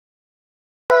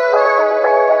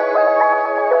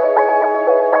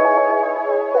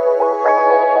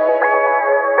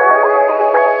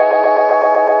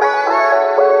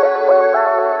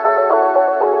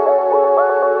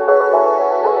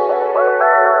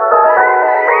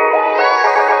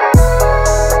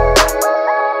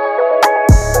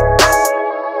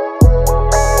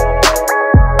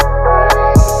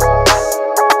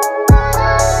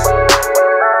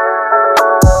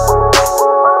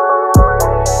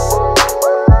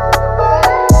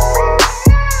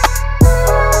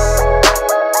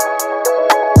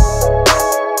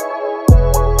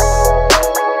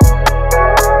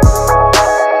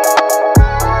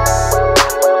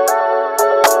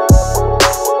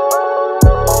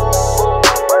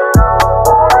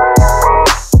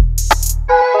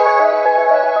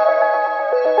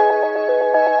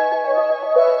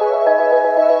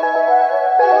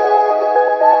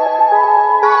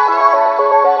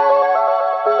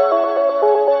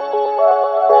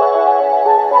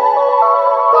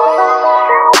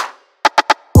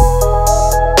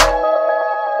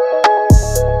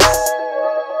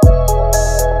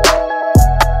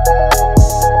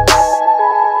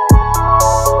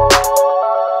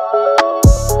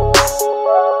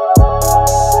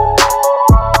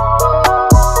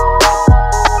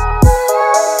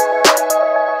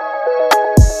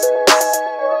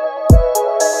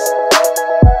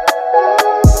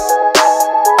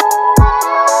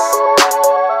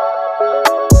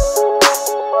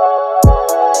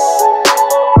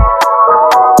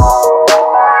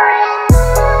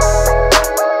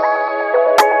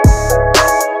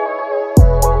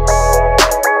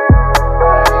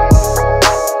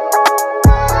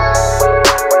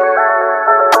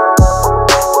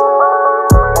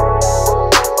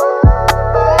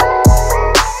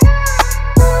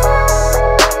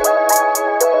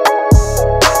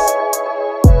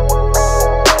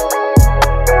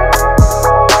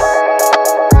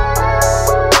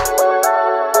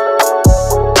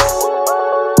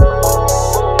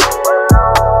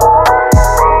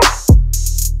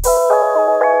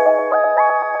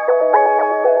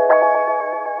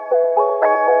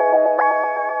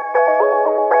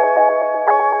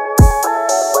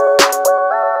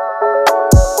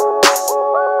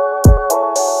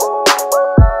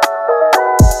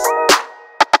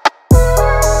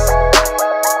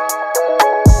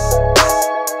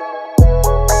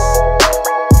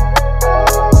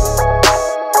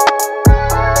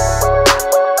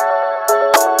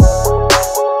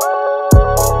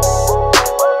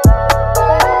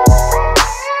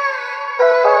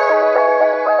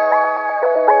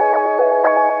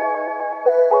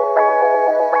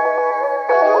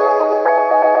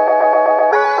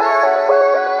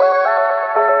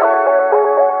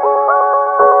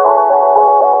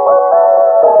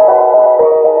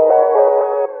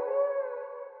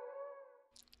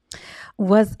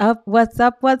What's up? What's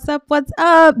up? What's up? What's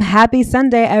up? Happy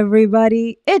Sunday,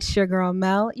 everybody. It's your girl,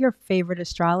 Mel, your favorite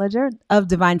astrologer of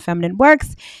Divine Feminine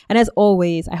Works. And as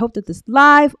always, I hope that this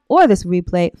live or this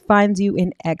replay finds you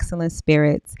in excellent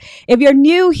spirits. If you're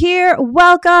new here,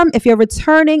 welcome. If you're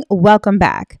returning, welcome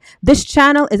back. This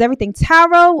channel is everything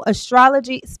tarot,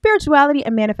 astrology, spirituality,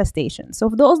 and manifestation. So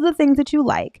if those are the things that you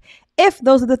like, if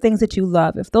those are the things that you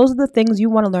love, if those are the things you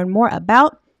want to learn more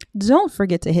about, don't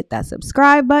forget to hit that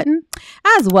subscribe button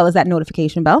as well as that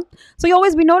notification bell so you'll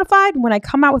always be notified when I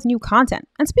come out with new content.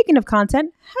 And speaking of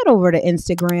content, head over to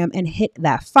Instagram and hit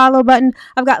that follow button.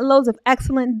 I've got loads of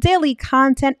excellent daily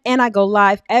content and I go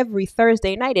live every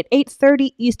Thursday night at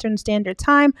 8:30 Eastern Standard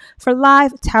Time for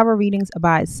live tarot readings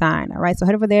by sign. All right, so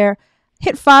head over there,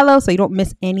 hit follow so you don't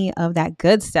miss any of that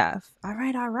good stuff. All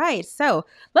right. So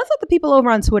let's let the people over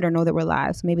on Twitter know that we're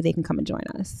live so maybe they can come and join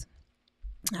us.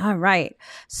 All right.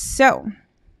 So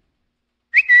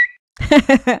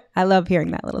I love hearing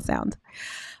that little sound.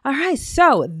 All right.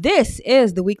 So this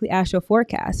is the weekly Astro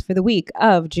forecast for the week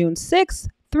of June 6th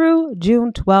through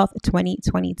June 12th,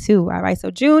 2022. All right.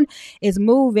 So June is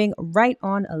moving right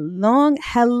on along.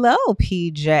 Hello,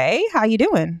 PJ. How you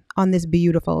doing on this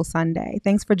beautiful Sunday?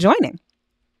 Thanks for joining.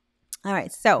 All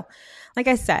right. So like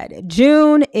I said,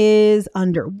 June is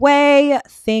underway.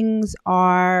 Things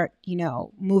are,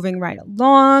 moving right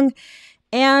along.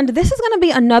 And this is going to be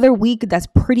another week that's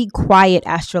pretty quiet,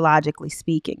 astrologically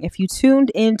speaking. If you tuned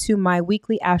into my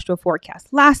weekly astro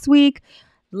forecast last week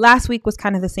was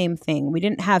kind of the same thing. We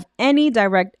didn't have any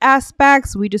direct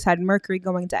aspects. We just had Mercury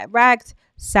going direct,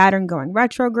 Saturn going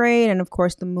retrograde, and of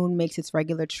course the moon makes its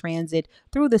regular transit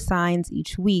through the signs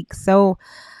each week. So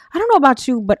I don't know about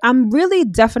you, but I'm really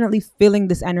definitely feeling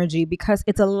this energy because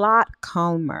it's a lot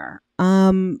calmer.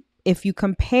 If you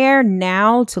compare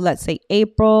now to, let's say,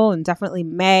 April and definitely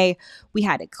May, we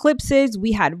had eclipses,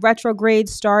 we had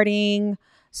retrogrades starting.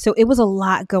 So it was a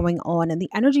lot going on and the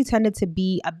energy tended to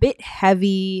be a bit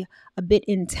heavy, a bit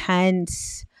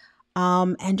intense,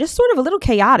 and just sort of a little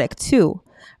chaotic too.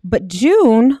 But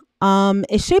June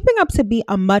is shaping up to be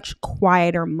a much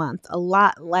quieter month, a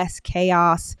lot less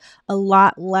chaos, a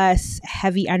lot less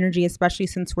heavy energy, especially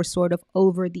since we're sort of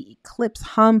over the eclipse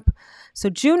hump. So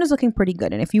June is looking pretty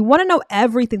good. And if you want to know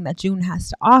everything that June has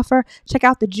to offer, check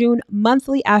out the June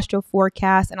monthly astro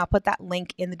forecast, and I'll put that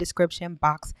link in the description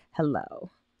box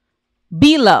below.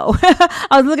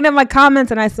 I was looking at my comments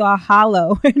and I saw a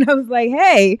hollow and I was like,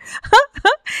 hey,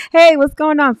 what's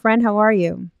going on, friend? How are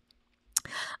you?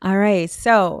 All right,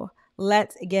 so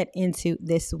let's get into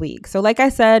this week. So like I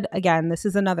said, again, this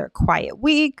is another quiet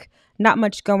week, not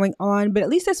much going on, but at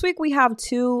least this week we have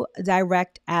two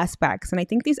direct aspects. And I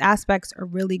think these aspects are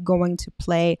really going to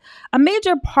play a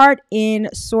major part in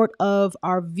sort of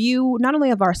our view, not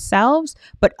only of ourselves,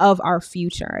 but of our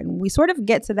future. And we sort of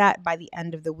get to that by the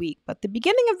end of the week. But the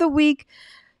beginning of the week,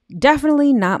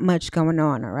 definitely not much going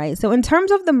on, all right? So in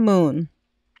terms of the moon,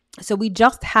 so we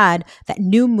just had that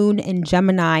new moon in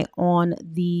Gemini on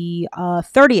the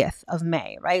 30th of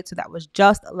May, right? So that was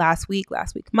just last week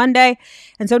Monday.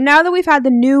 And so now that we've had the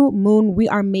new moon, we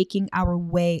are making our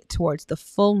way towards the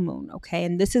full moon, okay?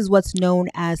 And this is what's known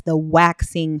as the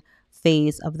waxing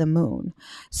phase of the moon.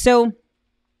 So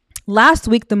last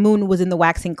week, the moon was in the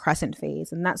waxing crescent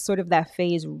phase, and that's sort of that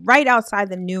phase right outside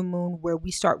the new moon where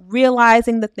we start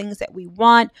realizing the things that we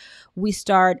want. We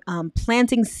start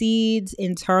planting seeds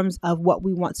in terms of what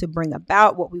we want to bring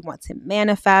about, what we want to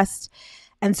manifest.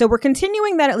 And so we're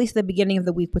continuing that at least at the beginning of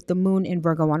the week with the moon in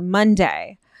Virgo on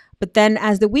Monday. But then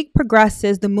as the week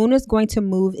progresses, the moon is going to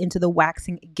move into the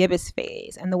waxing gibbous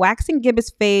phase. And the waxing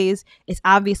gibbous phase is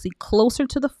obviously closer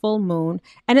to the full moon.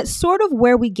 And it's sort of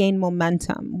where we gain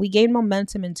momentum. We gain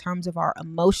momentum in terms of our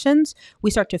emotions.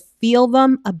 We start to feel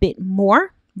them a bit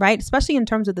more, right? Especially in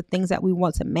terms of the things that we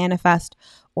want to manifest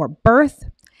or birth.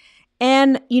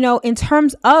 And, in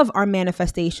terms of our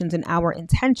manifestations and our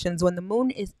intentions, when the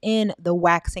moon is in the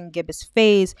waxing gibbous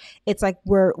phase, it's like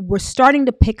we're starting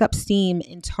to pick up steam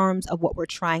in terms of what we're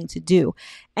trying to do.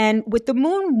 And with the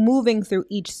moon moving through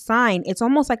each sign, it's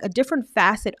almost like a different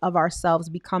facet of ourselves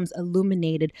becomes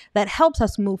illuminated that helps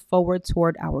us move forward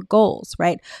toward our goals,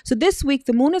 right? So this week,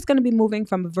 the moon is going to be moving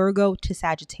from Virgo to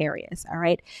Sagittarius, all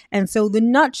right? And so the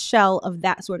nutshell of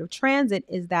that sort of transit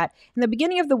is that in the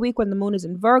beginning of the week when the moon is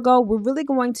in Virgo, we're really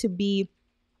going to be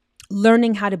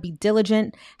learning how to be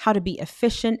diligent, how to be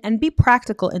efficient, and be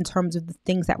practical in terms of the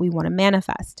things that we want to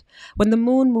manifest. When the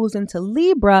moon moves into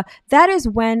Libra, that is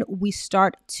when we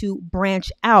start to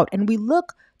branch out and we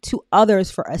look to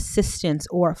others for assistance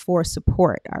or for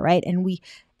support, all right? And we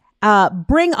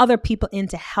bring other people in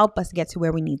to help us get to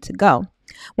where we need to go.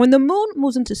 When the moon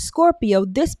moves into Scorpio,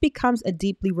 this becomes a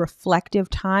deeply reflective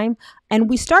time, and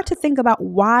we start to think about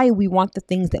why we want the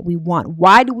things that we want.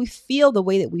 Why do we feel the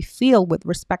way that we feel with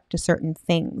respect to certain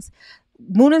things?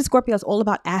 Moon in Scorpio is all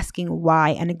about asking why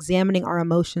and examining our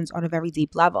emotions on a very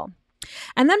deep level.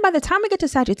 And then by the time we get to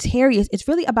Sagittarius, it's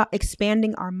really about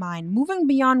expanding our mind, moving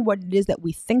beyond what it is that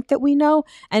we think that we know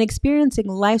and experiencing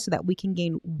life so that we can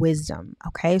gain wisdom.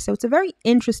 Okay, so it's a very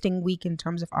interesting week in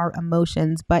terms of our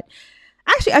emotions, but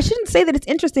actually, I shouldn't say that it's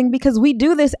interesting because we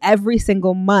do this every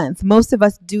single month. Most of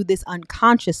us do this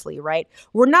unconsciously, right?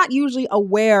 We're not usually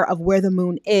aware of where the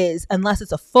moon is unless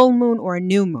it's a full moon or a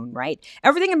new moon, right?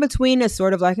 Everything in between is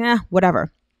sort of like,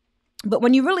 whatever. But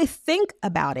when you really think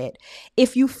about it,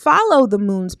 if you follow the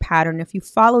moon's pattern, if you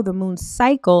follow the moon's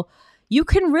cycle, you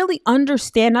can really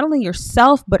understand not only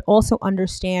yourself, but also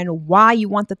understand why you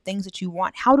want the things that you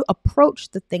want, how to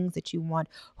approach the things that you want,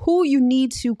 who you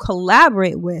need to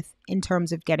collaborate with in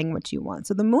terms of getting what you want.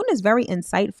 So the moon is very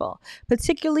insightful,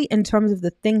 particularly in terms of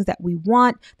the things that we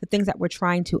want, the things that we're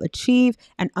trying to achieve,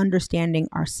 and understanding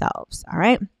ourselves. All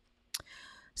right.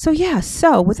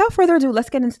 So without further ado,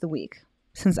 let's get into the week,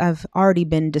 since I've already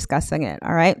been discussing it.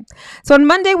 All right. So on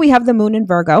Monday, we have the moon in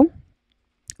Virgo,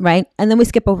 right? And then we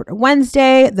skip over to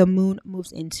Wednesday, the moon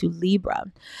moves into Libra.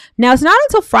 Now, it's not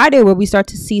until Friday where we start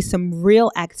to see some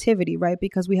real activity, right?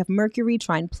 Because we have Mercury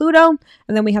trine Pluto,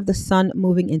 and then we have the sun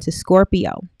moving into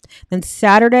Scorpio. Then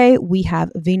Saturday, we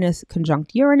have Venus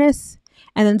conjunct Uranus.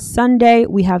 And then Sunday,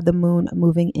 we have the moon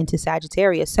moving into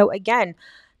Sagittarius. So again,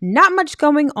 not much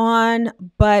going on,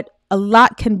 but a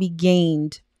lot can be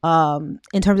gained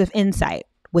in terms of insight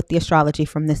with the astrology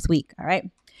from this week. All right.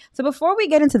 So before we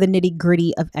get into the nitty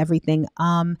gritty of everything,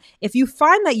 if you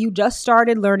find that you just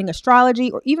started learning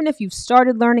astrology, or even if you've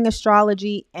started learning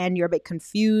astrology and you're a bit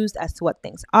confused as to what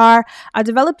things are, I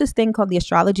developed this thing called the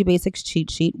Astrology Basics Cheat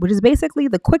Sheet, which is basically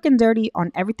the quick and dirty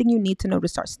on everything you need to know to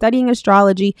start studying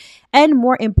astrology and,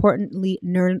 more importantly,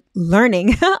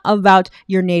 learning about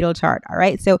your natal chart. All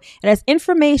right. So it has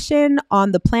information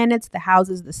on the planets, the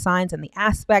houses, the signs, and the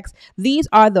aspects. These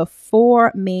are the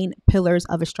four main pillars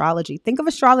of astrology. Think of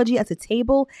astrology as a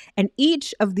table, and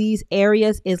each of these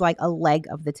areas is like a leg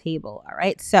of the table. All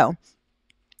right. So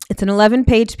it's an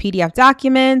 11-page PDF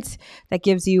document that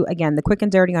gives you, again, the quick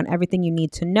and dirty on everything you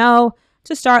need to know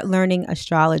to start learning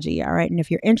astrology. All right. And if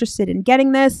you're interested in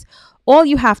getting this, all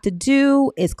you have to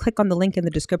do is click on the link in the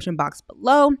description box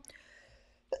below.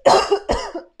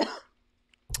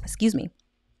 Excuse me.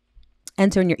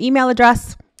 Enter in your email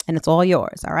address and it's all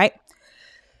yours. All right.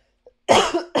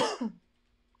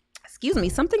 Excuse me,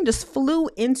 something just flew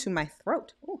into my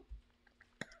throat.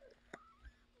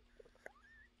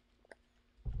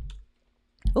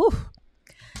 Ooh,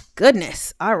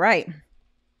 goodness. All right.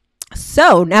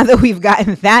 So now that we've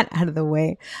gotten that out of the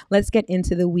way, let's get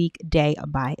into the week day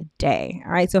by day.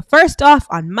 All right. So first off,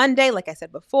 on Monday, like I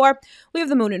said before, we have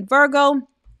the moon in Virgo,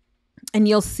 and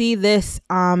you'll see this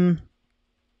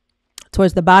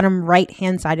towards the bottom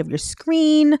right-hand side of your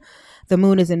screen. The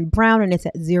moon is in brown and it's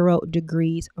at 0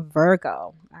 degrees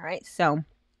Virgo. All right. So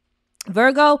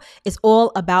Virgo is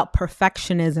all about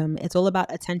perfectionism. It's all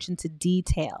about attention to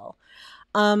detail.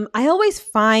 I always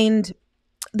find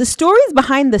the stories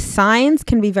behind the signs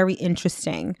can be very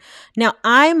interesting. Now,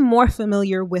 I'm more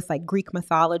familiar with like Greek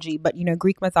mythology, but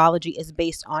Greek mythology is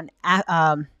based on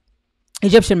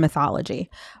Egyptian mythology.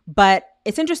 But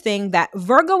it's interesting that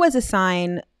Virgo as a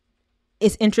sign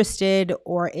is interested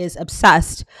or is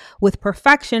obsessed with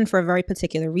perfection for a very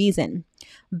particular reason.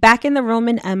 Back in the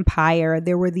Roman Empire,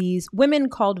 there were these women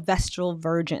called Vestal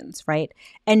Virgins, right?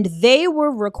 And they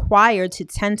were required to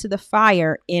tend to the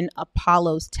fire in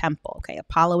Apollo's temple. Okay,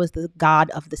 Apollo is the god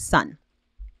of the sun.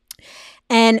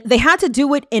 And they had to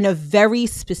do it in a very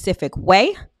specific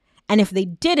way. And if they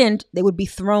didn't, they would be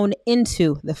thrown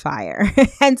into the fire.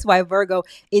 Hence why Virgo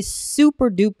is super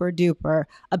duper duper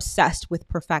obsessed with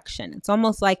perfection. It's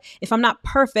almost like if I'm not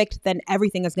perfect, then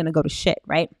everything is going to go to shit,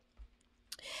 right?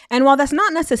 And while that's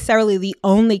not necessarily the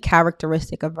only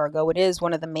characteristic of Virgo, it is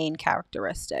one of the main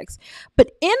characteristics.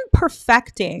 But in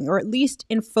perfecting, or at least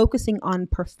in focusing on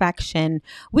perfection,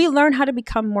 we learn how to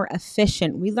become more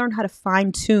efficient. We learn how to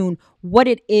fine tune what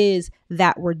it is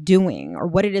that we're doing or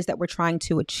what it is that we're trying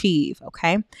to achieve.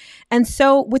 Okay. And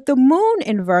so with the moon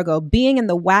in Virgo being in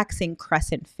the waxing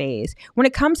crescent phase, when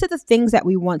it comes to the things that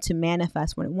we want to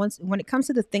manifest, when it comes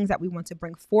to the things that we want to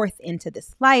bring forth into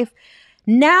this life,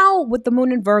 Now with the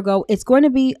moon in Virgo, it's going to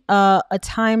be a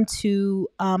time to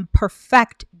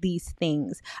perfect these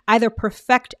things, either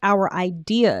perfect our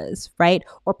ideas, right?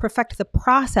 Or perfect the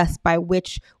process by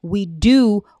which we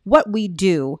do what we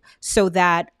do so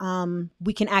that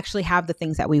we can actually have the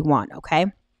things that we want, okay?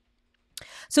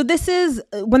 So this is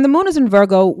when the moon is in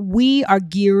Virgo, we are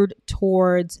geared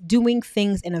towards doing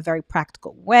things in a very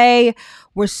practical way.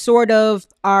 We're sort of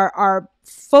our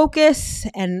focus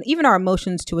and even our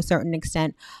emotions to a certain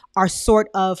extent are sort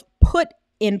of put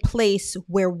in place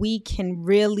where we can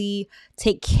really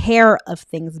take care of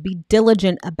things, be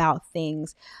diligent about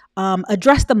things,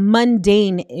 address the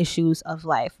mundane issues of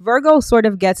life. Virgo sort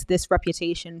of gets this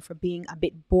reputation for being a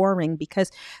bit boring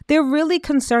because they're really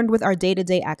concerned with our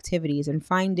day-to-day activities and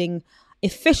finding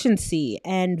efficiency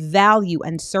and value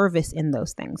and service in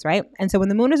those things, right? And so when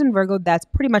the moon is in Virgo, that's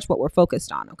pretty much what we're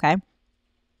focused on, okay?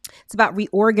 It's about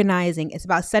reorganizing. It's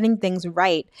about setting things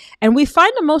right. And we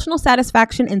find emotional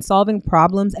satisfaction in solving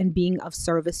problems and being of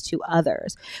service to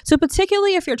others. So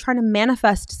particularly if you're trying to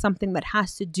manifest something that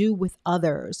has to do with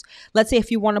others, let's say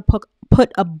if you want to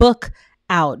put a book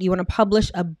out, you want to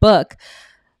publish a book,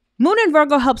 Moon in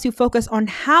Virgo helps you focus on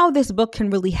how this book can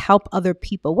really help other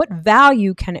people. What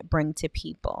value can it bring to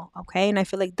people? Okay. And I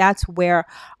feel like that's where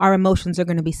our emotions are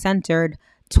going to be centered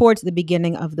towards the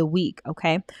beginning of the week,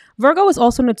 okay? Virgo is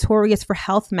also notorious for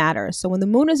health matters. So when the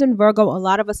moon is in Virgo, a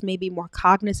lot of us may be more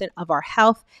cognizant of our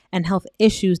health and health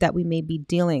issues that we may be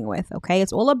dealing with, okay?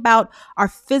 It's all about our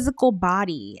physical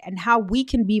body and how we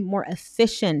can be more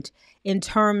efficient in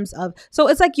terms of, so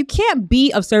it's like you can't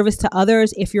be of service to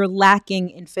others if you're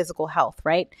lacking in physical health,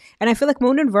 right? And I feel like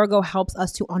Moon in Virgo helps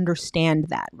us to understand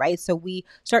that, right? So we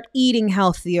start eating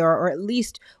healthier, or at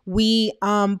least we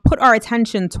put our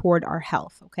attention toward our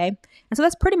health, okay? And so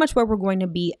that's pretty much where we're going to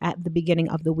be at the beginning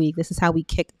of the week. This is how we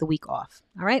kick the week off,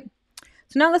 all right?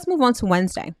 So now let's move on to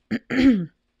Wednesday.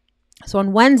 So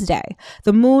on Wednesday,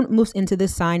 the moon moves into the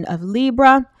sign of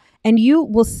Libra. And you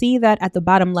will see that at the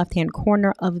bottom left-hand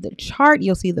corner of the chart,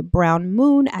 you'll see the brown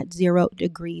moon at 0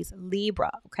 degrees Libra,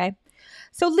 okay?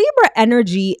 So Libra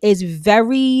energy is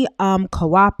very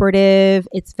cooperative.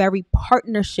 It's very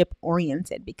partnership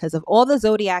oriented because of all the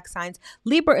zodiac signs.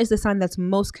 Libra is the sign that's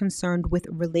most concerned with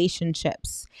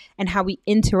relationships and how we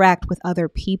interact with other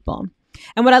people.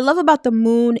 And what I love about the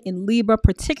moon in Libra,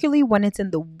 particularly when it's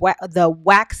in the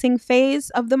waxing phase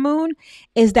of the moon,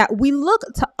 is that we look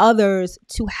to others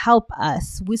to help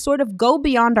us. We sort of go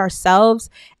beyond ourselves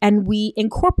and we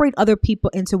incorporate other people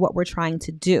into what we're trying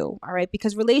to do. All right.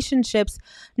 Because relationships,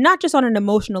 not just on an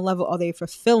emotional level, are they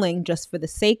fulfilling just for the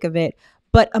sake of it,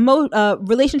 but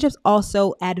relationships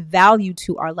also add value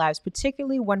to our lives,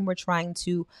 particularly when we're trying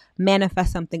to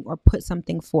manifest something or put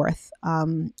something forth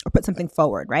or put something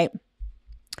forward. Right.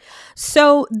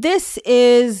 So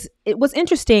what's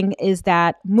interesting is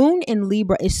that moon in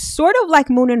Libra is sort of like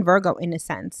moon in Virgo in a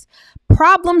sense.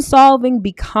 Problem solving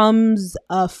becomes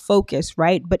a focus,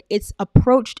 right? But it's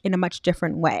approached in a much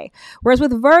different way. Whereas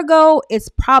with Virgo, it's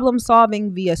problem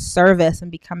solving via service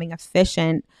and becoming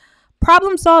efficient.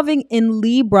 Problem solving in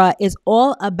Libra is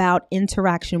all about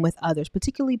interaction with others,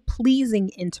 particularly pleasing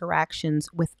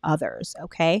interactions with others,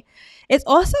 okay? It's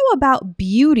also about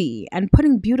beauty and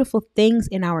putting beautiful things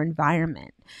in our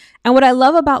environment. And what I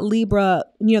love about Libra,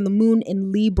 the moon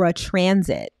in Libra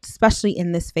transit, especially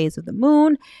in this phase of the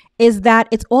moon, is that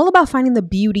it's all about finding the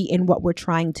beauty in what we're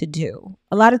trying to do.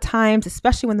 A lot of times,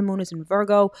 especially when the moon is in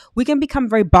Virgo, we can become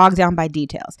very bogged down by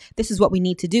details. This is what we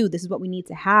need to do. This is what we need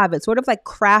to have. It's sort of like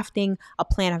crafting a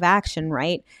plan of action,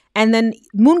 right? And then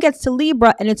moon gets to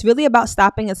Libra and it's really about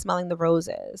stopping and smelling the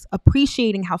roses,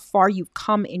 appreciating how far you've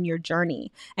come in your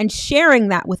journey and sharing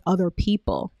that with other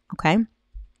people, okay?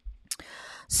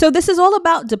 So this is all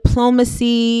about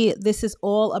diplomacy. This is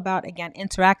all about, again,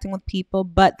 interacting with people.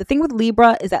 But the thing with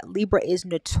Libra is that Libra is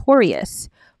notorious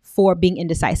for being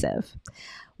indecisive.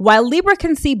 While Libra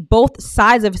can see both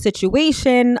sides of a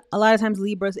situation, a lot of times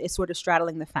Libra is sort of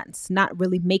straddling the fence, not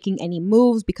really making any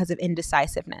moves because of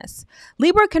indecisiveness.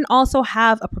 Libra can also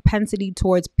have a propensity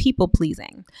towards people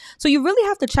pleasing. So you really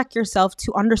have to check yourself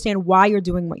to understand why you're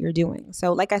doing what you're doing.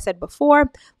 So like I said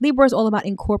before, Libra is all about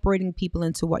incorporating people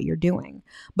into what you're doing.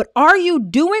 But are you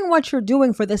doing what you're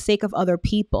doing for the sake of other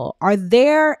people?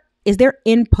 Is their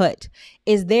input,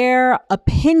 is their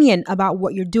opinion about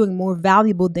what you're doing more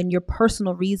valuable than your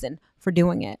personal reason for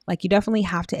doing it? Like, you definitely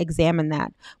have to examine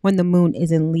that when the moon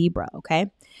is in Libra, okay?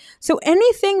 So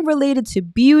anything related to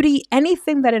beauty,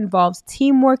 anything that involves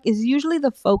teamwork is usually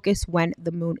the focus when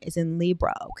the moon is in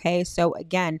Libra, okay? So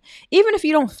again, even if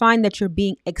you don't find that you're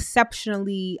being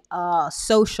exceptionally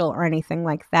social or anything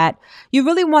like that, you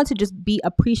really want to just be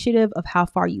appreciative of how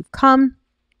far you've come.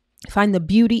 Find the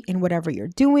beauty in whatever you're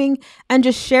doing and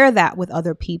just share that with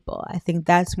other people. I think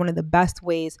that's one of the best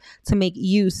ways to make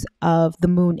use of the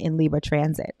moon in Libra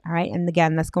transit. All right. And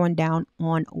again, that's going down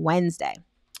on Wednesday.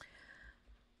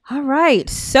 All right.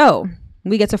 So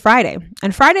we get to Friday.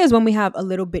 And Friday is when we have a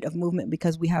little bit of movement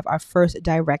because we have our first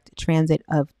direct transit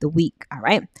of the week. All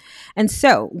right. And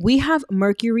so we have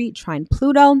Mercury trine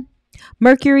Pluto.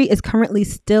 Mercury is currently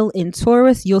still in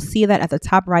Taurus. You'll see that at the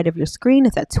top right of your screen.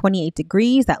 It's at 28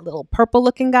 degrees, that little purple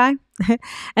looking guy. And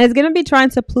it's going to be trine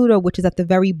to Pluto, which is at the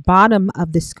very bottom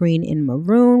of the screen in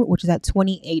maroon, which is at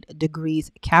 28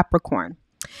 degrees Capricorn.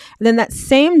 And then that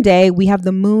same day, we have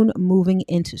the moon moving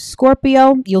into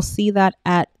Scorpio. You'll see that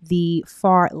at the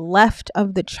far left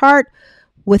of the chart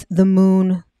with the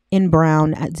moon in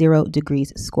brown at 0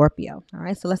 degrees Scorpio. All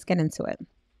right, so let's get into it.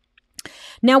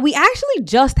 Now, we actually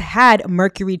just had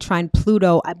Mercury trine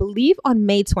Pluto, I believe, on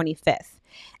May 25th.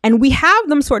 And we have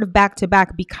them sort of back to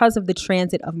back because of the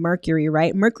transit of Mercury,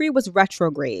 right? Mercury was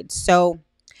retrograde. So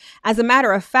as a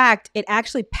matter of fact, it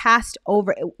actually passed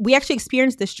over. We actually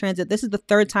experienced this transit. This is the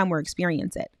third time we're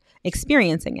experiencing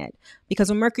it. Because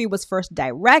when Mercury was first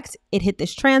direct, it hit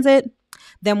this transit.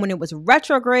 Then when it was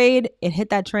retrograde, it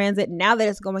hit that transit. Now that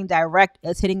it's going direct,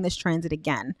 it's hitting this transit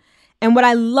again. And what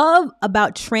I love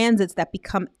about transits that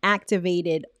become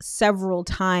activated several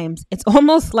times, it's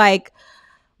almost like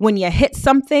when you hit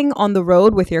something on the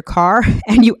road with your car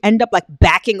and you end up like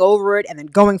backing over it and then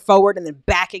going forward and then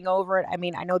backing over it. I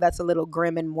mean, I know that's a little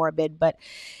grim and morbid, but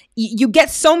you get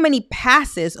so many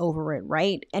passes over it,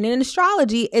 right? And in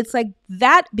astrology, it's like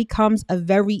that becomes a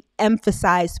very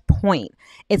emphasized point.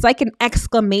 It's like an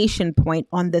exclamation point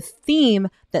on the theme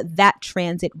that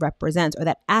transit represents, or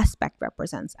that aspect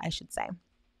represents, I should say.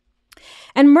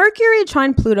 And Mercury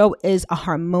trine Pluto is a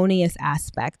harmonious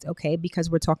aspect, okay,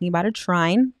 because we're talking about a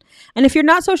trine. And if you're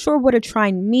not so sure what a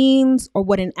trine means or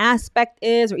what an aspect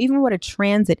is or even what a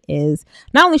transit is,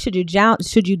 not only should you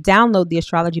download the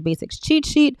Astrology Basics cheat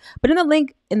sheet, but in the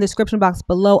link in the description box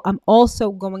below, I'm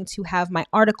also going to have my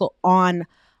article on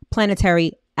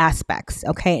planetary aspects,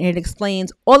 okay? And it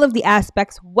explains all of the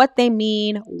aspects, what they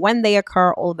mean, when they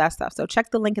occur, all of that stuff. So check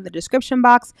the link in the description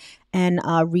box and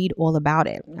read all about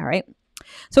it, all right?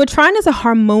 So a trine is a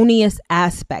harmonious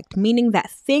aspect, meaning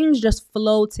that things just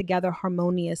flow together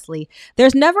harmoniously.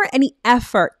 There's never any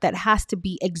effort that has to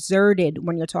be exerted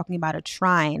when you're talking about a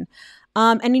trine.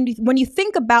 And when you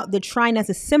think about the trine as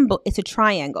a symbol, it's a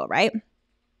triangle, right?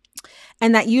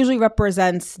 And that usually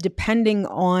represents, depending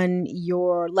on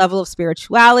your level of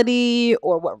spirituality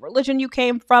or what religion you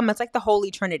came from, it's like the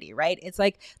Holy Trinity, right? It's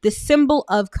like the symbol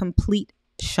of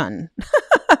completion.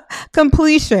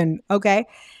 Completion, okay?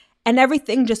 And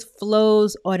everything just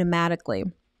flows automatically.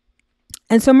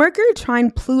 And so Mercury trine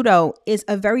Pluto is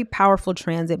a very powerful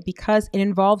transit because it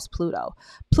involves Pluto.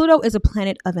 Pluto is a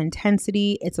planet of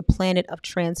intensity. It's a planet of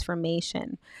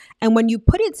transformation. And when you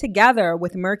put it together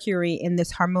with Mercury in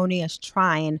this harmonious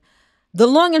trine, the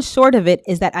long and short of it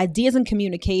is that ideas and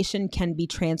communication can be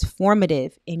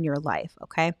transformative in your life,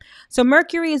 okay? So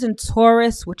Mercury is in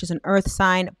Taurus, which is an earth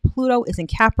sign. Pluto is in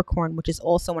Capricorn, which is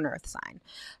also an earth sign.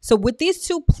 So with these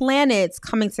two planets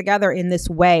coming together in this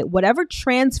way, whatever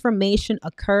transformation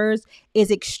occurs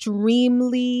is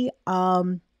extremely,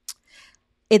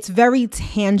 it's very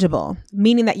tangible,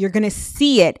 meaning that you're going to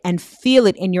see it and feel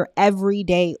it in your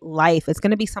everyday life. It's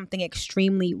going to be something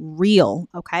extremely real,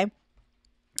 okay?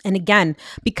 And again,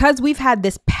 because we've had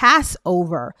this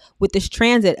Passover with this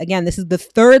transit, again, this is the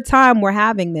third time we're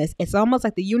having this. It's almost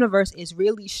like the universe is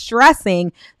really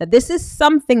stressing that this is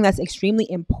something that's extremely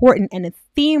important and a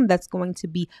theme that's going to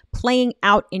be playing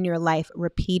out in your life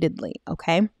repeatedly,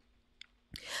 okay?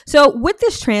 So with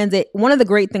this transit, one of the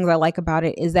great things I like about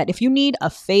it is that if you need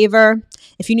a favor,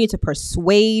 if you need to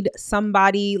persuade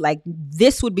somebody, like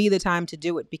this would be the time to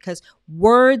do it because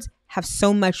words have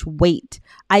so much weight.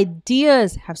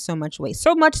 Ideas have so much weight,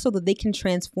 so much so that they can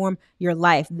transform your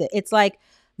life. It's like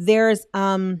there's,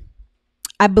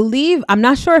 I believe, I'm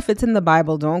not sure if it's in the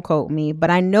Bible, don't quote me, but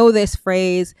I know this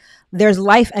phrase, there's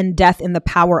life and death in the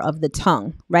power of the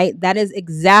tongue, right? That is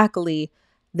exactly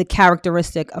the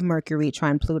characteristic of Mercury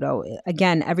trine Pluto.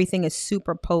 Again, everything is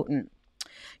super potent.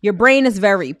 Your brain is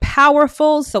very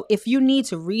powerful. So if you need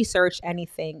to research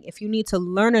anything, if you need to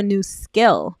learn a new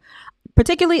skill,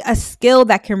 particularly a skill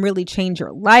that can really change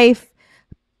your life,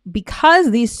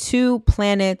 because these two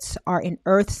planets are in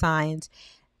earth signs,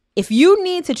 if you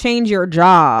need to change your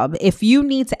job, if you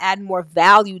need to add more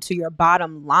value to your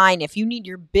bottom line, if you need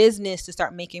your business to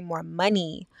start making more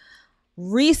money,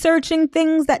 researching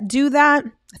things that do that,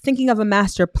 thinking of a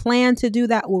master plan to do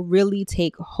that will really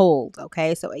take hold.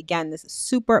 Okay. So again, this is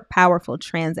super powerful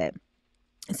transit.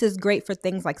 This is great for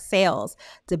things like sales,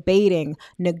 debating,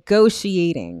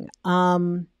 negotiating,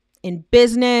 in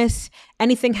business,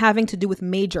 anything having to do with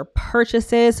major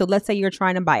purchases. So let's say you're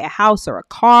trying to buy a house or a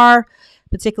car,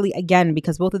 particularly again,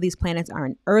 because both of these planets are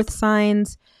in earth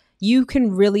signs. You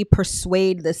can really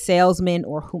persuade the salesman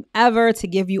or whomever to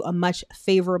give you a much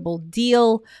favorable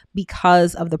deal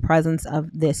because of the presence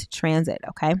of this transit,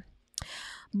 okay?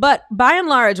 But by and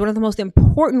large, one of the most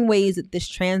important ways that this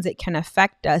transit can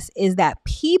affect us is that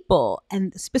people,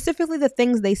 and specifically the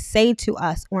things they say to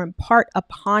us or impart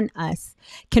upon us,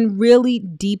 can really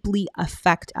deeply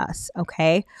affect us,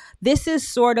 okay? This is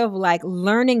sort of like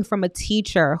learning from a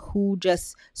teacher who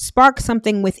just sparks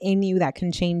something within you that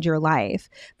can change your life.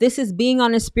 This is being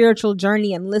on a spiritual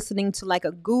journey and listening to like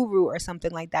a guru or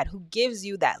something like that who gives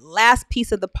you that last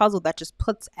piece of the puzzle that just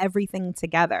puts everything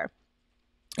together.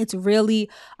 It's really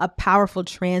a powerful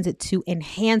transit to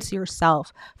enhance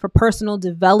yourself, for personal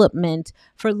development,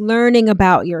 for learning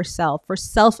about yourself, for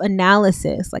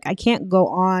self-analysis. Like, I can't go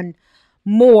on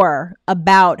more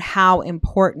about how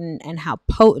important and how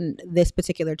potent this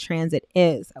particular transit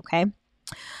is, okay?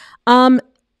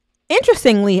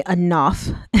 Interestingly enough,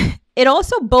 it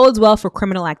also bodes well for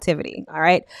criminal activity, all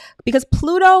right? Because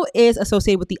Pluto is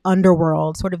associated with the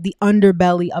underworld, sort of the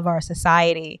underbelly of our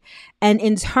society. And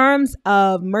in terms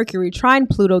of Mercury trine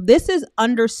Pluto, this is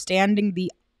understanding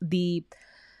the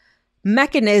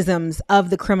mechanisms of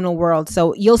the criminal world.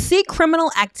 So you'll see criminal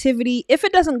activity. If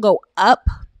it doesn't go up,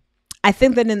 I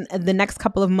think that in the next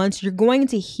couple of months, you're going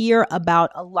to hear about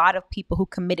a lot of people who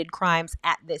committed crimes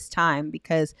at this time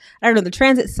because, I don't know, the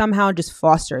transit somehow just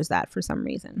fosters that for some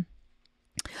reason.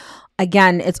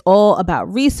 Again, it's all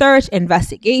about research,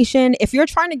 investigation. If you're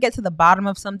trying to get to the bottom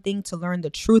of something, to learn the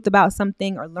truth about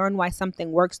something or learn why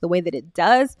something works the way that it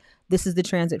does, this is the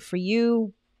transit for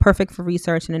you. Perfect for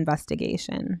research and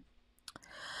investigation.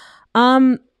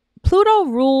 Pluto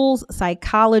rules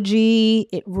psychology.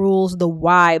 It rules the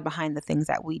why behind the things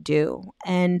that we do.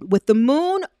 And with the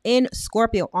moon in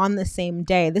Scorpio on the same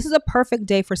day, this is a perfect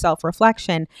day for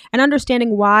self-reflection and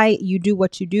understanding why you do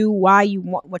what you do, why you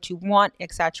want what you want,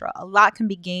 etc. A lot can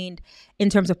be gained in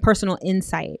terms of personal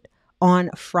insight on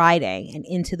Friday and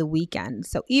into the weekend.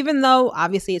 So even though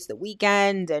obviously it's the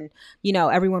weekend and, you know,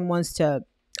 everyone wants to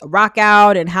rock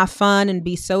out and have fun and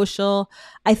be social,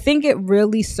 I think it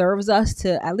really serves us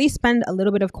to at least spend a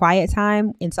little bit of quiet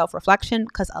time in self-reflection,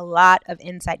 because a lot of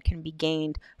insight can be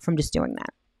gained from just doing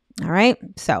that. All right.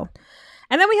 So,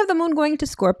 and then we have the moon going into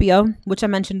Scorpio, which I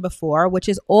mentioned before, which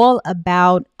is all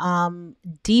about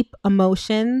deep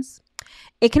emotions.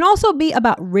 It can also be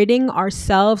about ridding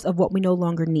ourselves of what we no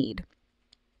longer need.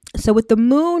 So with the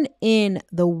moon in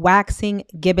the waxing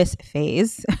gibbous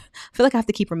phase, I feel like I have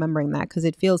to keep remembering that because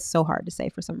it feels so hard to say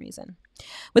for some reason.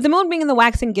 With the moon being in the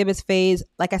waxing gibbous phase,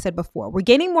 like I said before, we're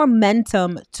gaining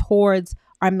momentum towards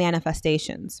our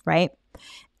manifestations, right?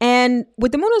 And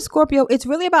with the moon in Scorpio, it's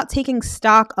really about taking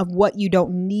stock of what you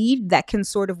don't need that can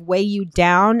sort of weigh you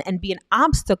down and be an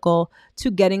obstacle to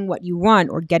getting what you want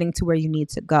or getting to where you need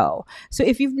to go. So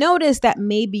if you've noticed that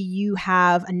maybe you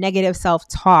have a negative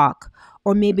self-talk,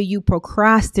 or maybe you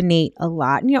procrastinate a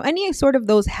lot, you know, any sort of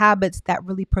those habits that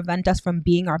really prevent us from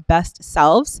being our best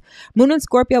selves, Moon in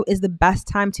Scorpio is the best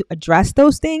time to address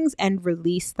those things and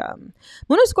release them.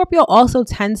 Moon in Scorpio also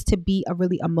tends to be a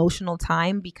really emotional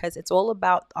time because it's all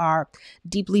about our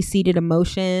deeply seated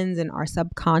emotions and our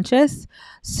subconscious.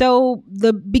 So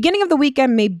the beginning of the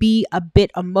weekend may be a bit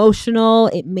emotional.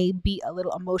 It may be a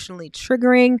little emotionally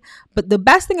triggering, but the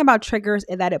best thing about triggers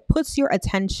is that it puts your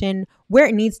attention where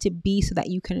it needs to be so that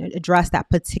you can address that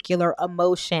particular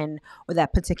emotion or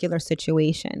that particular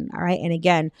situation. All right. And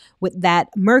again, with that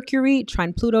Mercury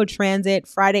trine Pluto transit,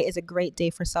 Friday is a great day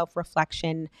for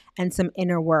self-reflection and some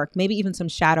inner work, maybe even some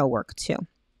shadow work too.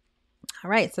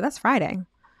 All right. So that's Friday.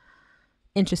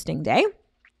 Interesting day.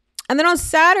 And then on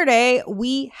Saturday,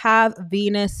 we have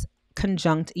Venus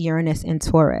conjunct Uranus in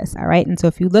Taurus. All right. And so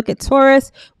if you look at Taurus,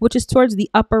 which is towards the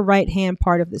upper right hand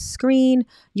part of the screen,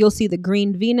 you'll see the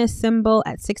green Venus symbol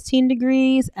at 16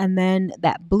 degrees. And then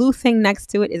that blue thing next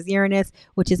to it is Uranus,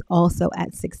 which is also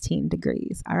at 16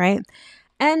 degrees. All right.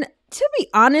 And to be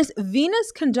honest,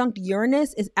 Venus conjunct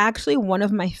Uranus is actually one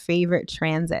of my favorite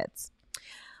transits.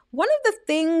 One of the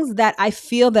things that I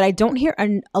feel that I don't hear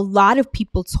a lot of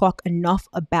people talk enough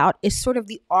about is sort of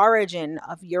the origin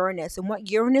of Uranus and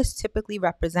what Uranus typically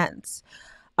represents.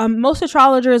 Most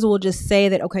astrologers will just say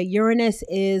that, okay, Uranus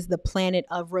is the planet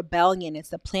of rebellion. It's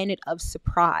the planet of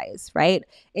surprise, right?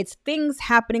 It's things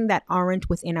happening that aren't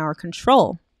within our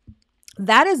control.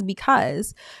 That is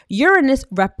because Uranus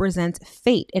represents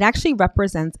fate. It actually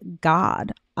represents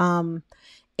God.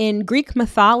 In Greek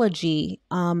mythology,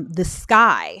 the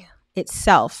sky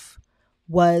itself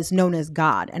was known as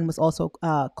God and was also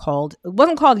it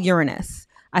wasn't called Uranus.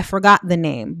 I forgot the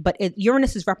name, but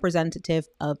Uranus is representative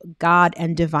of God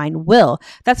and divine will.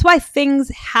 That's why things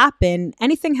happen.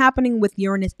 Anything happening with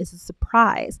Uranus is a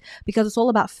surprise because it's all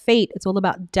about fate. It's all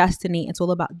about destiny. It's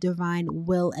all about divine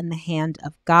will and the hand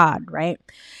of God, right?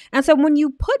 And so when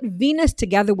you put Venus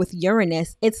together with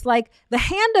Uranus, it's like the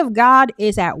hand of God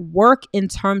is at work in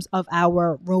terms of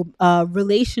our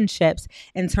relationships,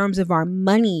 in terms of our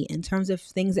money, in terms of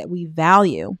things that we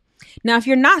value. Now, if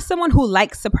you're not someone who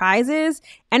likes surprises,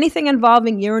 anything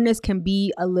involving Uranus can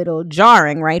be a little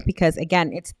jarring, right? Because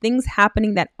again, it's things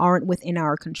happening that aren't within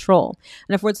our control.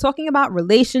 And if we're talking about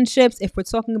relationships, if we're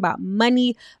talking about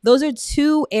money, those are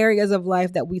two areas of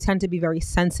life that we tend to be very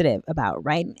sensitive about,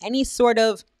 right? And any sort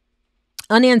of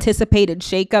unanticipated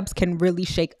shakeups can really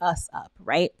shake us up,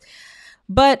 right?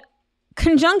 But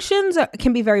conjunctions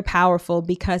can be very powerful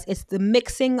because it's the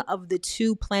mixing of the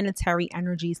two planetary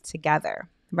energies together,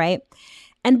 right?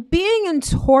 And being in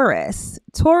Taurus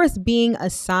being a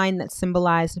sign that's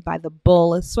symbolized by the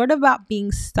bull, is sort of about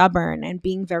being stubborn and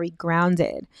being very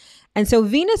grounded. And so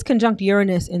Venus conjunct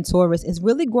Uranus in Taurus is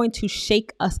really going to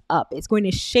shake us up. It's going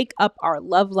to shake up our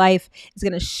love life. It's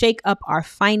going to shake up our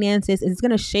finances. It's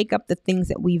going to shake up the things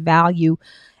that we value.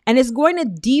 And it's going to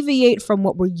deviate from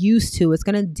what we're used to. It's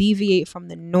going to deviate from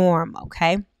the norm,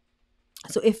 okay?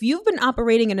 So if you've been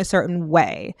operating in a certain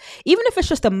way, even if it's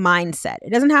just a mindset,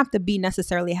 it doesn't have to be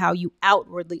necessarily how you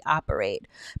outwardly operate.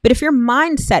 But if your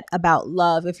mindset about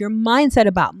love, if your mindset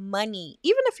about money,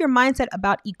 even if your mindset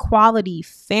about equality,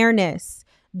 fairness,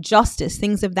 justice,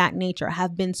 things of that nature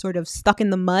have been sort of stuck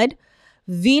in the mud,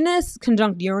 Venus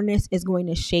conjunct Uranus is going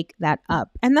to shake that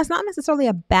up. And that's not necessarily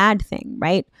a bad thing,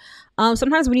 right?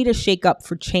 Sometimes we need to shake up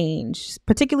for change,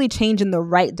 particularly change in the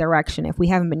right direction if we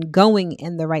haven't been going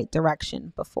in the right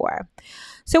direction before.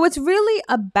 So it's really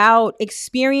about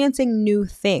experiencing new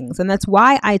things. And that's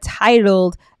why I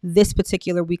titled this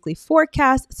particular weekly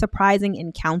forecast, Surprising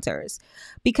Encounters,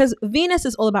 because Venus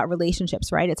is all about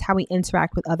relationships, right? It's how we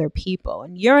interact with other people.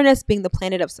 And Uranus being the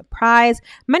planet of surprise,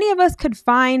 many of us could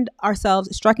find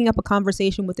ourselves striking up a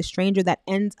conversation with a stranger that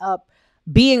ends up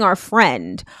being our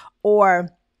friend, or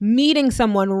meeting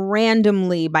someone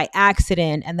randomly by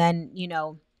accident and then,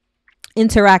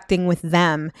 interacting with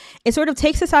them. It sort of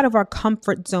takes us out of our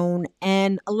comfort zone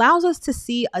and allows us to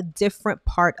see a different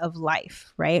part of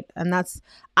life, right? And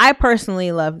I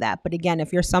personally love that. But again,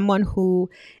 if you're someone who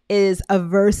is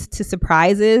averse to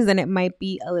surprises, then it might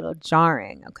be a little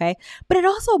jarring, okay? But it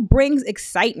also brings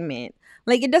excitement.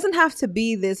 Like, it doesn't have to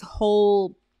be this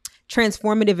whole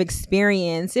transformative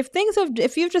experience.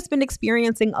 If you've just been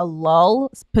experiencing a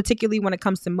lull, particularly when it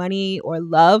comes to money or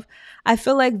love, I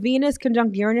feel like Venus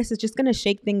conjunct Uranus is just going to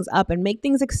shake things up and make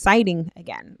things exciting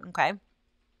again. Okay.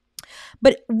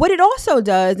 But what it also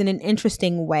does in an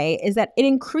interesting way is that it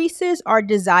increases our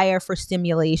desire for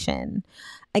stimulation.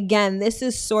 Again, this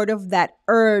is sort of that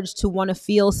urge to want to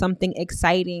feel something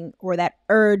exciting, or that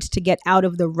urge to get out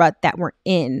of the rut that we're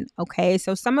in. Okay.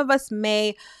 So some of us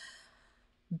may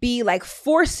be like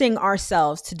forcing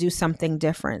ourselves to do something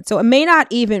different. So it may not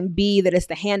even be that it's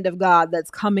the hand of God that's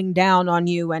coming down on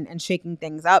you and shaking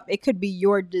things up. It could be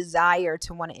your desire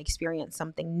to want to experience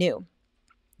something new.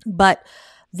 But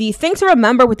the thing to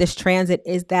remember with this transit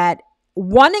is that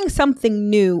wanting something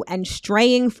new and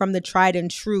straying from the tried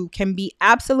and true can be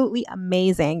absolutely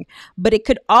amazing, but it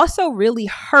could also really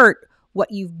hurt what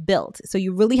you've built. So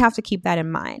you really have to keep that in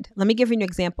mind. Let me give you an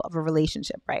example of a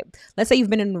relationship, right? Let's say you've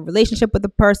been in a relationship with a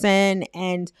person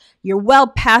and you're well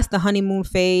past the honeymoon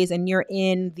phase and you're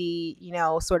in the,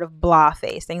 sort of blah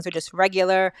phase. Things are just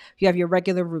regular. You have your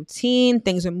regular routine.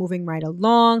 Things are moving right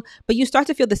along, but you start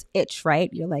to feel this itch, right?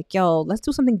 You're like, yo, let's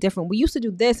do something different. We used to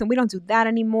do this and we don't do that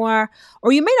anymore.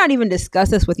 Or you may not even discuss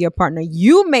this with your partner.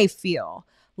 You may feel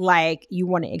like you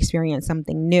want to experience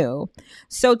something new.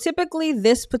 So typically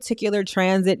this particular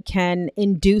transit can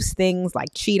induce things like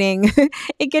cheating.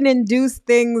 It can induce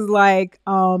things like,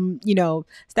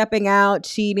 stepping out,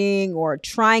 cheating, or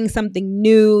trying something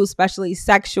new, especially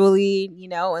sexually,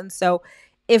 and so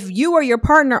if you or your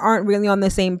partner aren't really on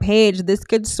the same page, this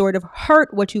could sort of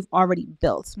hurt what you've already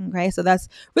built. Okay. So that's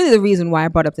really the reason why I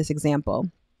brought up this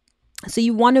example. So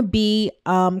you want to be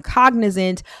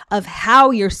cognizant of how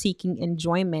you're seeking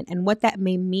enjoyment and what that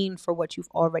may mean for what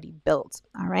you've already built.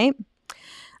 All right.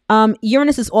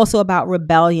 Uranus is also about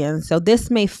rebellion. So this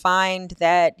may find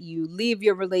that you leave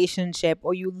your relationship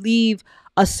or you leave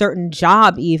a certain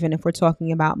job, even if we're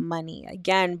talking about money,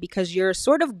 again, because you're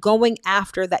sort of going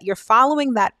after that. You're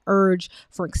following that urge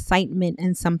for excitement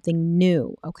and something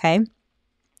new. Okay.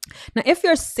 Now, if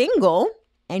you're single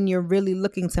and you're really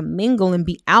looking to mingle and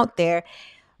be out there,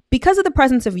 because of the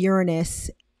presence of Uranus,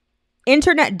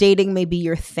 internet dating may be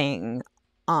your thing.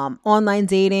 Online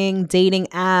dating, dating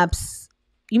apps,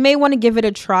 you may want to give it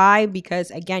a try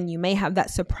because, again, you may have that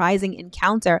surprising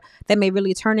encounter that may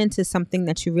really turn into something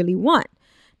that you really want.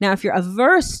 Now, if you're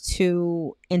averse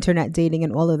to internet dating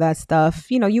and all of that stuff,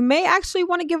 you may actually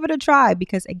want to give it a try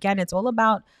because, again, it's all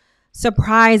about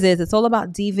surprises. It's all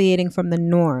about deviating from the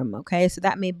norm. Okay. So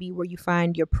that may be where you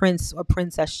find your prince or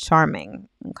princess charming.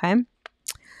 Okay.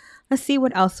 Let's see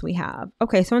what else we have.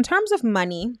 Okay. So in terms of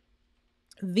money,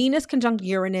 Venus conjunct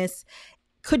Uranus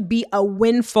could be a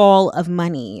windfall of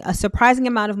money, a surprising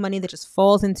amount of money that just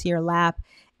falls into your lap.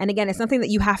 And again, it's something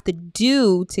that you have to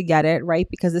do to get it, right?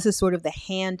 Because this is sort of the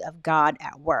hand of God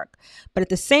at work. But at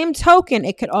the same token,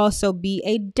 it could also be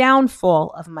a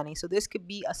downfall of money. So this could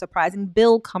be a surprising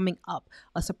bill coming up,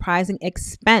 a surprising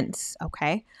expense,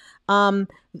 okay?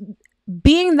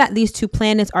 Being that these two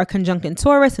planets are conjunct in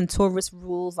Taurus, and Taurus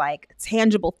rules like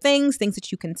tangible things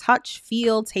that you can touch,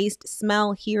 feel, taste,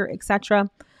 smell, hear, etc.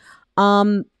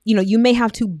 You may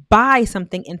have to buy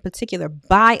something in particular,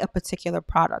 buy a particular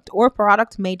product, or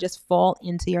product may just fall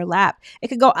into your lap. It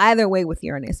could go either way with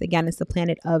Uranus. Again, it's the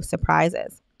planet of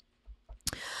surprises.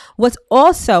 What's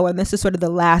also, and this is sort of the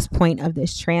last point of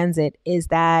this transit, is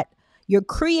that your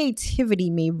creativity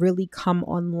may really come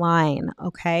online,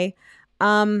 okay?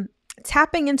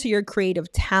 Tapping into your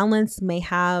creative talents may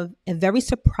have a very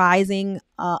surprising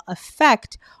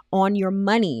effect on your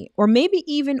money, or maybe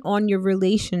even on your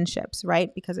relationships,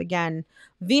 right? Because again,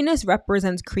 Venus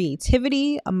represents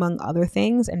creativity, among other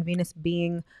things, and Venus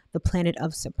being the planet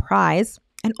of surprise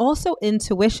and also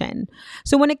intuition.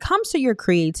 So when it comes to your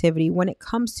creativity, when it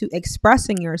comes to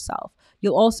expressing yourself,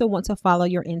 you'll also want to follow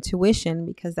your intuition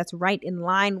because that's right in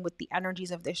line with the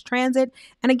energies of this transit.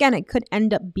 And again, it could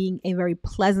end up being a very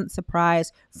pleasant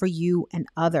surprise for you and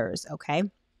others, okay?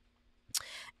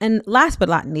 And last but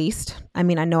not least, I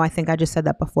think I just said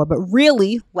that before, but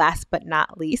really last but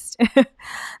not least,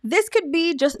 this could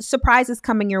be just surprises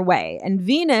coming your way. And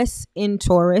Venus in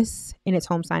Taurus, in its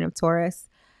home sign of Taurus,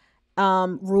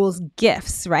 rules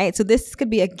gifts, right? So this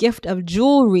could be a gift of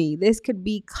jewelry. This could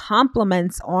be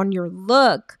compliments on your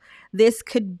look. This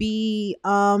could be,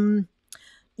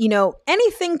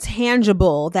 anything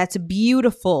tangible that's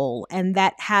beautiful and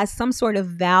that has some sort of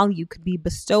value could be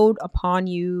bestowed upon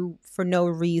you for no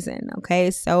reason.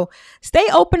 Okay. So stay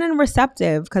open and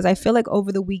receptive because I feel like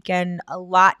over the weekend, a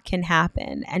lot can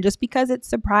happen. And just because it's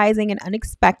surprising and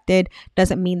unexpected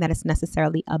doesn't mean that it's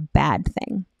necessarily a bad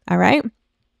thing. All right.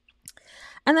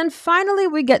 And then finally,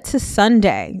 we get to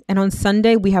Sunday. And on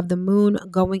Sunday, we have the moon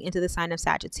going into the sign of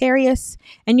Sagittarius.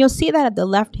 And you'll see that at the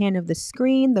left hand of the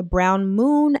screen, the brown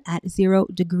moon at 0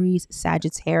 degrees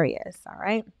Sagittarius. All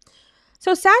right.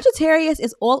 So Sagittarius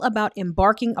is all about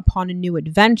embarking upon a new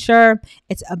adventure.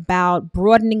 It's about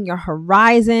broadening your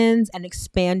horizons and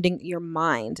expanding your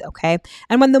mind, okay?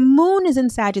 And when the moon is in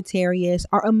Sagittarius,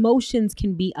 our emotions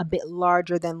can be a bit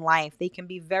larger than life. They can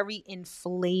be very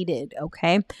inflated,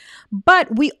 okay?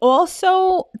 But we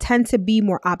also tend to be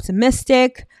more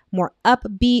optimistic, more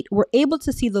upbeat. We're able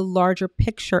to see the larger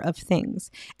picture of things.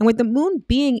 And with the moon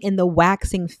being in the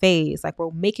waxing phase, like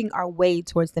we're making our way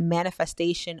towards the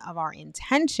manifestation of our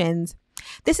intentions,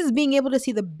 this is being able to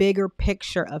see the bigger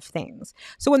picture of things.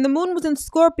 So when the moon was in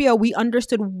Scorpio, we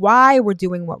understood why we're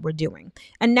doing what we're doing.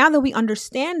 And now that we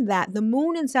understand that, the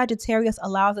moon in Sagittarius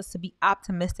allows us to be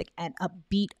optimistic and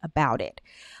upbeat about it.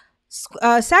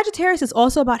 Sagittarius is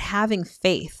also about having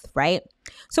faith, right?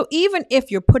 So even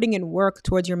if you're putting in work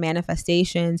towards your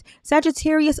manifestations,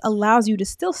 Sagittarius allows you to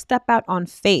still step out on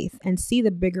faith and see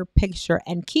the bigger picture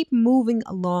and keep moving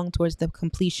along towards the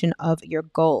completion of your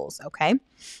goals, okay?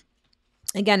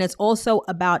 Again, it's also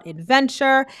about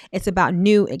adventure. It's about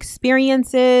new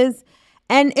experiences.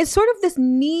 And it's sort of this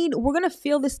need, we're going to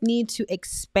feel this need to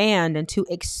expand and to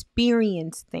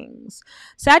experience things.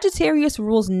 Sagittarius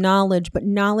rules knowledge, but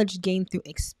knowledge gained through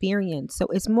experience. So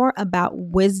it's more about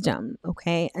wisdom,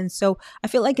 okay? And so I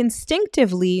feel like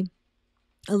instinctively,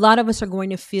 a lot of us are going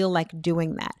to feel like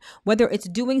doing that, whether it's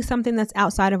doing something that's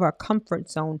outside of our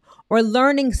comfort zone or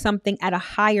learning something at a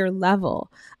higher level.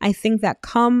 I think that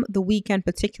come the weekend,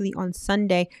 particularly on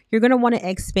Sunday, you're going to want to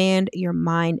expand your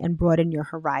mind and broaden your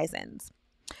horizons.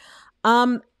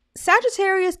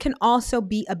 Sagittarius can also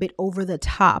be a bit over the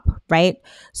top, right?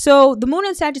 So the moon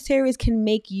in Sagittarius can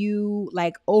make you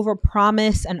like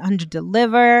overpromise and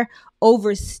underdeliver,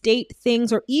 overstate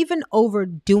things, or even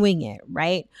overdoing it,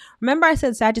 right? Remember I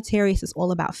said Sagittarius is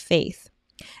all about faith.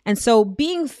 And so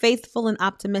being faithful and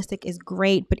optimistic is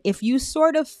great. But if you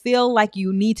sort of feel like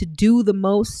you need to do the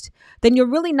most, then you're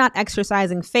really not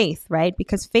exercising faith, right?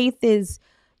 Because faith is,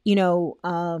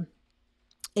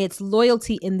 it's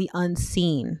loyalty in the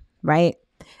unseen, right?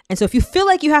 And so if you feel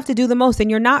like you have to do the most, then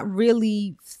you're not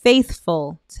really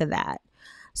faithful to that.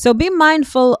 So be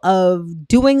mindful of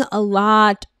doing a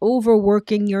lot,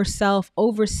 overworking yourself,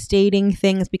 overstating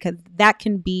things, because that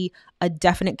can be a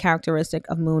definite characteristic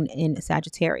of moon in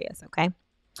Sagittarius, okay?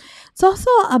 It's also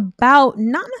about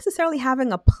not necessarily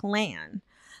having a plan.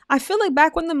 I feel like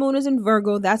back when the moon is in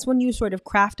Virgo, that's when you sort of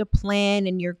craft a plan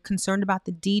and you're concerned about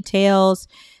the details.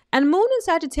 And moon in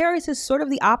Sagittarius is sort of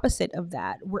the opposite of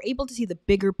that. We're able to see the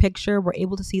bigger picture. We're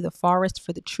able to see the forest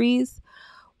for the trees.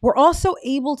 We're also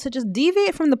able to just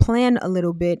deviate from the plan a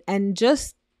little bit and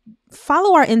just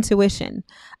follow our intuition.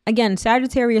 Again,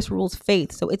 Sagittarius rules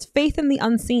faith. So it's faith in the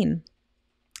unseen.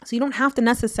 So you don't have to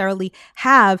necessarily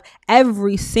have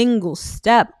every single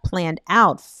step planned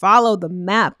out, follow the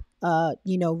map,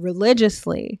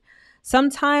 religiously.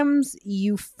 Sometimes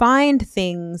you find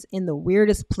things in the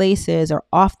weirdest places or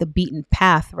off the beaten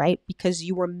path, right? Because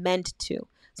you were meant to.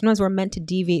 Sometimes we're meant to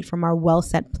deviate from our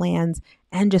well-set plans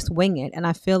and just wing it. And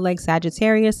I feel like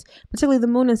Sagittarius, particularly the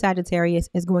moon in Sagittarius,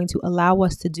 is going to allow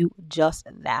us to do just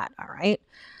that. All right.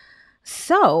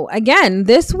 So again,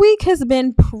 this week has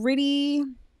been pretty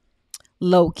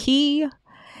low key.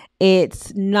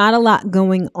 It's not a lot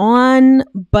going on,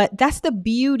 but that's the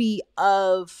beauty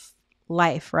of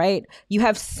life, right? You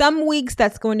have some weeks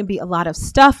that's going to be a lot of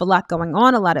stuff, a lot going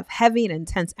on, a lot of heavy and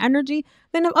intense energy.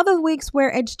 Then have other weeks where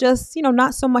it's just,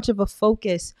 not so much of a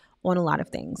focus on a lot of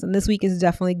things. And this week is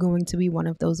definitely going to be one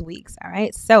of those weeks. All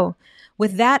right. So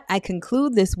with that, I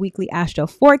conclude this weekly Astro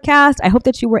forecast. I hope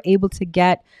that you were able to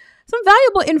get some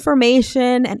valuable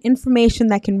information and information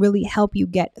that can really help you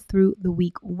get through the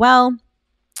week well.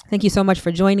 Thank you so much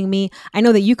for joining me. I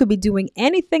know that you could be doing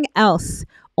anything else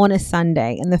on a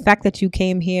Sunday, and the fact that you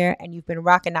came here and you've been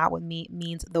rocking out with me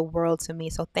means the world to me.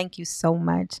 So thank you so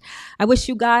much. I wish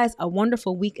you guys a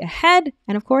wonderful week ahead.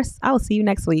 And of course, I will see you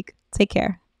next week. Take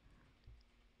care.